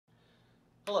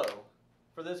Hello.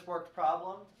 For this worked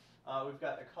problem, we've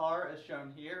got a car as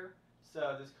shown here.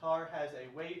 So this car has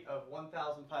a weight of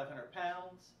 1,500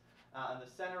 pounds, and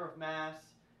the center of mass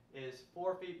is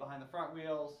 4 feet behind the front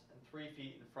wheels and 3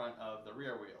 feet in front of the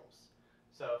rear wheels.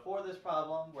 So for this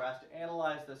problem, we're asked to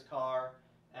analyze this car,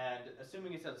 and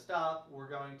assuming it's at a stop, we're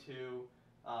going to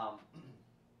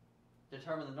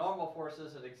determine the normal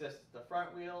forces that exist at the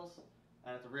front wheels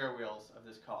and at the rear wheels of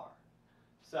this car.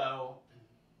 So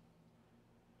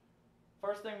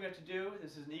first thing we have to do,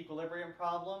 this is an equilibrium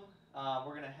problem.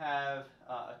 We're going to have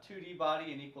a 2D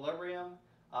body in equilibrium,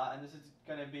 and this is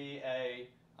going to be a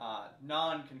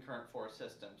non-concurrent force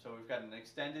system. So we've got an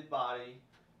extended body,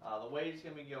 the weight is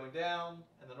going to be going down,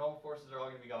 and the normal forces are all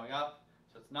going to be going up.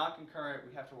 So it's not concurrent,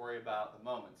 we have to worry about the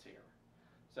moments here.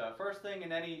 So first thing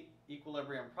in any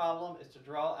equilibrium problem is to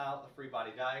draw out the free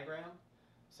body diagram.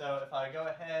 So if I go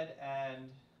ahead and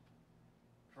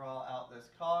draw out this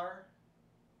car,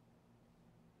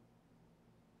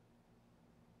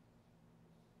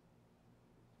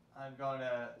 I'm going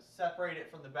to separate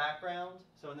it from the background.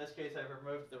 So in this case, I've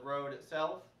removed the road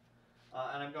itself,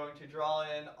 and I'm going to draw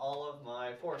in all of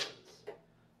my forces.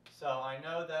 So I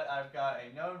know that I've got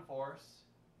a known force,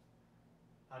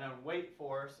 a known weight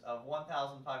force of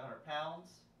 1,500 pounds.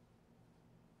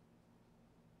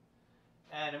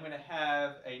 And I'm going to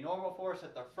have a normal force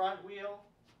at the front wheel.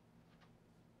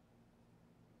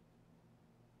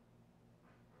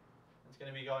 It's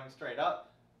going to be going straight up.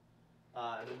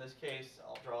 And in this case,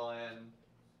 I'll draw in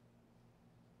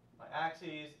my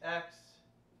axes, x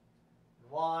and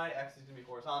y. X is going to be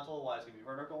horizontal, y is going to be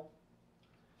vertical.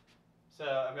 So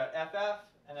I've got FF,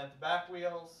 and at the back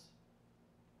wheels,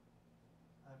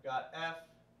 I've got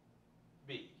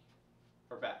FB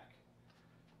for back.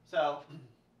 So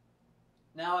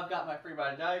now I've got my free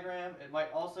body diagram. It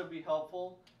might also be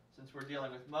helpful, since we're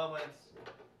dealing with moments,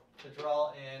 to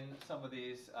draw in some of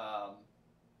these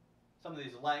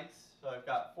lengths. So I've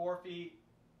got 4 feet,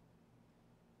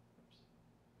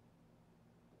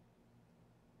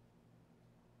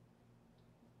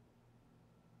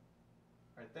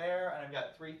 right there, and I've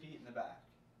got 3 feet in the back.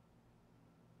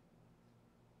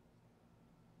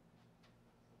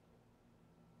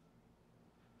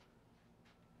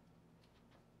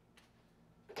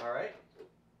 All right,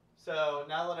 so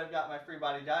now that I've got my free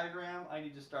body diagram, I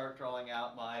need to start drawing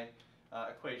out my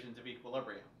equations of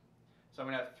equilibrium. So I'm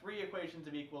going to have 3 equations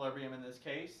of equilibrium in this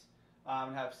case. I'm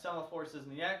going to have sum of forces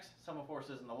in the x, sum of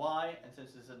forces in the y, and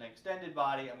since this is an extended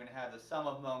body, I'm going to have the sum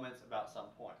of moments about some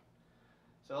point.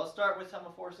 So let's start with sum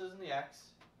of forces in the x.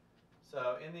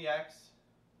 So in the x,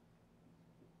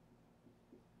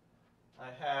 I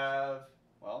have,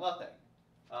 well, nothing.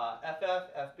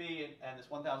 FF, FB, and this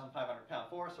 1,500 pound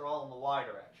force are all in the y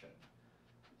direction.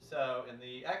 So in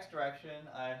the x direction,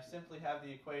 I simply have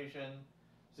the equation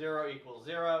 0 equals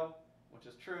 0, which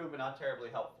is true but not terribly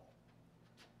helpful.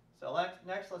 So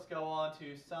next let's go on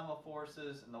to sum of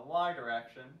forces in the y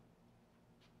direction.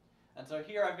 And so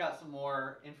here I've got some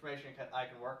more information I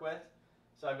can work with.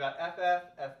 So I've got FF,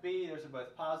 FB, those are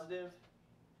both positive.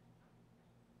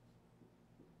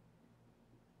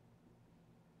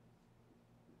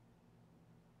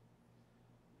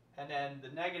 And then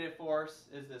the negative force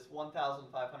is this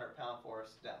 1,500 pound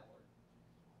force downward.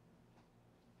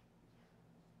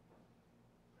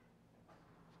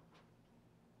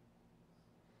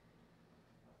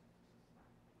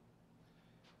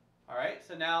 Alright,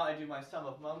 so now I do my sum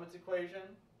of moments equation,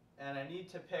 and I need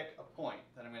to pick a point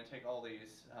that I'm going to take all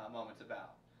these moments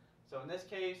about. So in this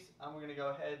case, I'm going to go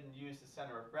ahead and use the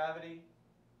center of gravity.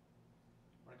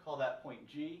 I'm going to call that point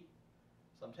G.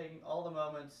 So I'm taking all the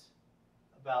moments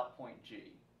about point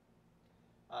G.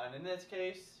 And in this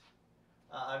case,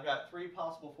 I've got 3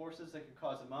 possible forces that could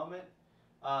cause a moment.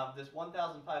 This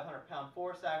 1,500 pound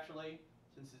force actually,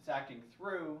 since it's acting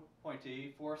through point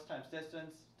D, force times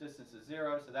distance, distance is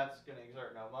 0, so that's going to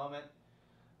exert no moment.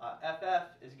 FF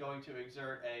is going to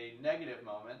exert a negative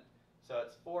moment, so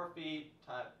it's 4 feet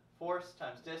times force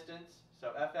times distance,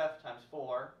 so FF times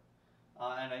 4.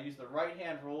 And I use the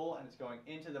right-hand rule, and it's going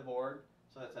into the board,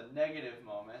 so that's a negative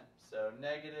moment. So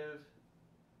negative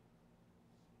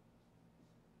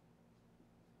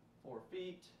 4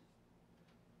 feet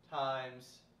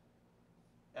times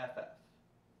FF.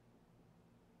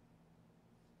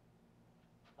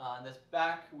 On this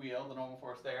back wheel, the normal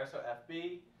force there, so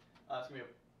FB, it's going to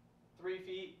be 3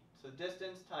 feet, so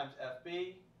distance times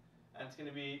FB, and it's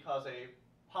going to cause a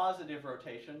positive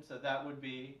rotation, so that would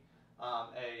be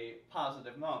a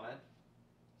positive moment.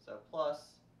 So plus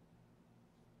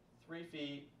 3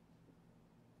 feet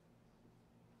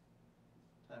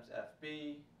times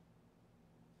FB,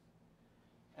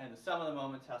 and the sum of the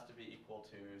moments has to be equal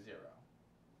to 0.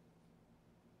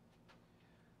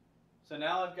 So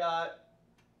now I've got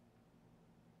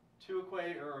three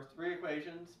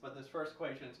equations, but this first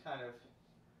equation is kind of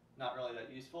not really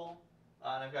that useful.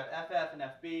 And I've got FF and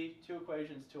FB, two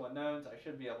equations, two unknowns. I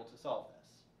should be able to solve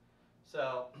this.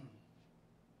 So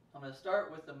I'm going to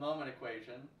start with the moment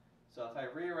equation. So if I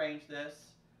rearrange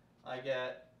this, I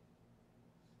get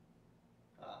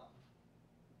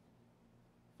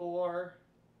 4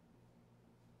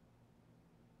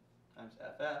 times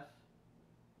FF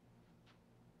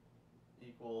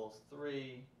equals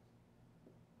 3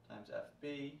 times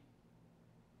FB,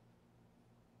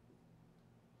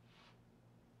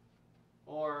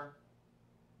 or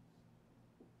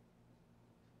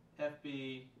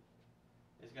FB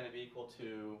is going to be equal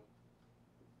to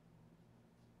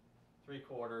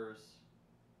 3/4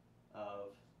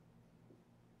 of,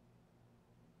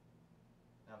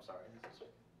 I'm sorry, this is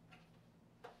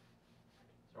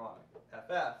wrong.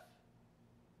 FF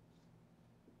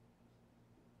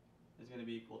is going to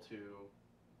be equal to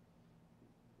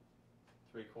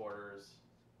 3/4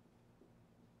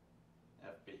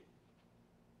 FB.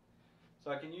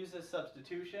 So I can use this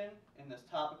substitution in this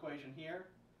top equation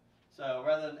here. So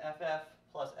rather than FF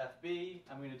plus FB,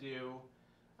 I'm going to do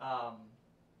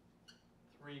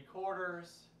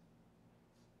 3/4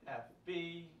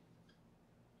 FB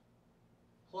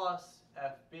plus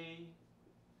FB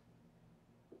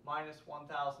minus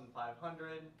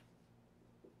 1,500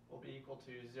 will be equal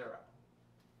to 0.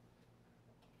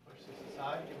 Push this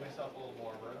aside, give myself a little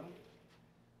more room.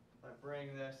 If I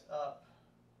bring this up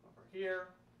over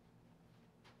here,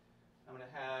 I'm going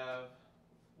to have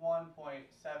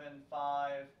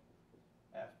 1.75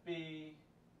 FB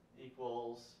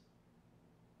equals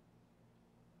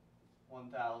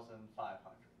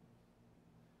 1,500.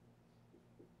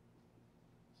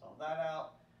 Solve that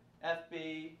out.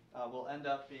 FB will end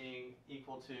up being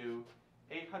equal to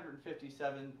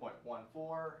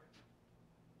 857.14.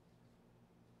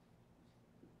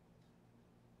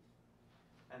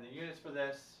 And the units for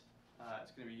this,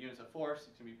 it's going to be units of force,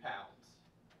 it's going to be pounds.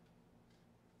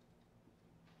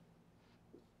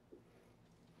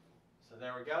 So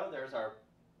there we go, there's our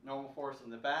normal force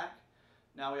in the back.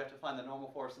 Now we have to find the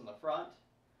normal force in the front.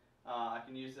 I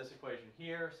can use this equation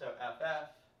here, so FF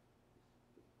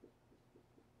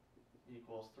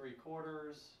equals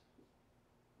 3/4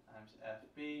 times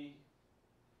FB.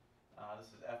 This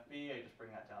is FB, I just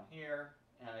bring that down here,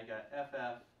 and I got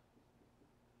FF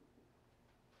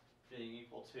being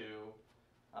equal to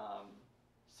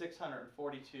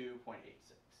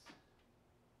 642.86.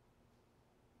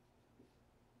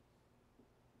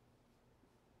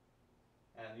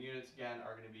 And the units again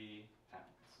are going to be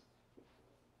pounds.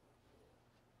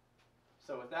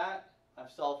 So with that,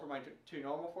 I've solved for my two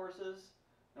normal forces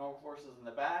in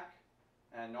the back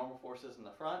and normal forces in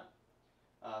the front.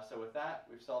 So with that,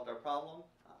 we've solved our problem.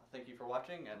 Thank you for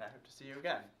watching, and I hope to see you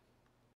again.